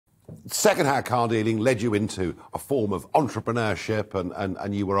second-hand car dealing led you into a form of entrepreneurship,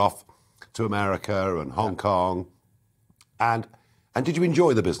 and you were off to America and Hong Kong. And did you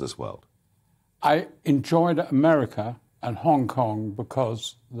enjoy the business world? I enjoyed America and Hong Kong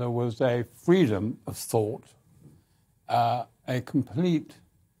because there was a freedom of thought, a complete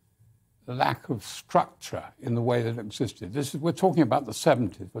lack of structure in the way that it existed. We're talking about the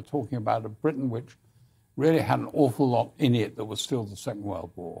 70s. We're talking about a Britain which really had an awful lot in it that was still the Second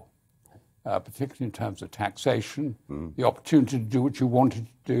World War, particularly in terms of taxation, the opportunity to do what you wanted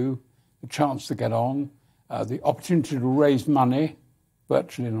to do, the chance to get on, the opportunity to raise money,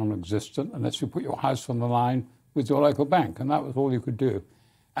 virtually non-existent, unless you put your house on the line with your local bank, and that was all you could do.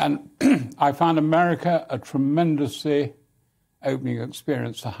 And I found America a tremendously opening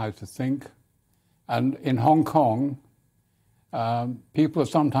experience for how to think. And in Hong Kong, people are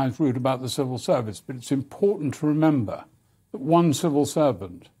sometimes rude about the civil service, but it's important to remember that one civil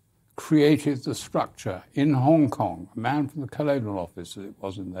servant created the structure in Hong Kong, a man from the colonial office, as it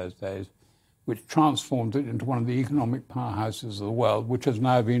was in those days, which transformed it into one of the economic powerhouses of the world, which has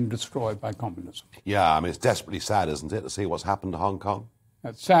now been destroyed by communism. Yeah, I mean, it's desperately sad, isn't it, to see what's happened to Hong Kong?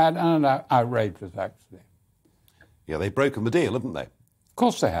 It's sad and outrageous, actually. Yeah, they've broken the deal, haven't they? Of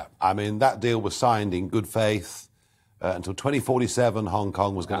course they have. I mean, that deal was signed in good faith. Until 2047, Hong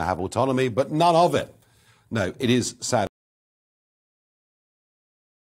Kong was going to have autonomy, but none of it. No, it is sad.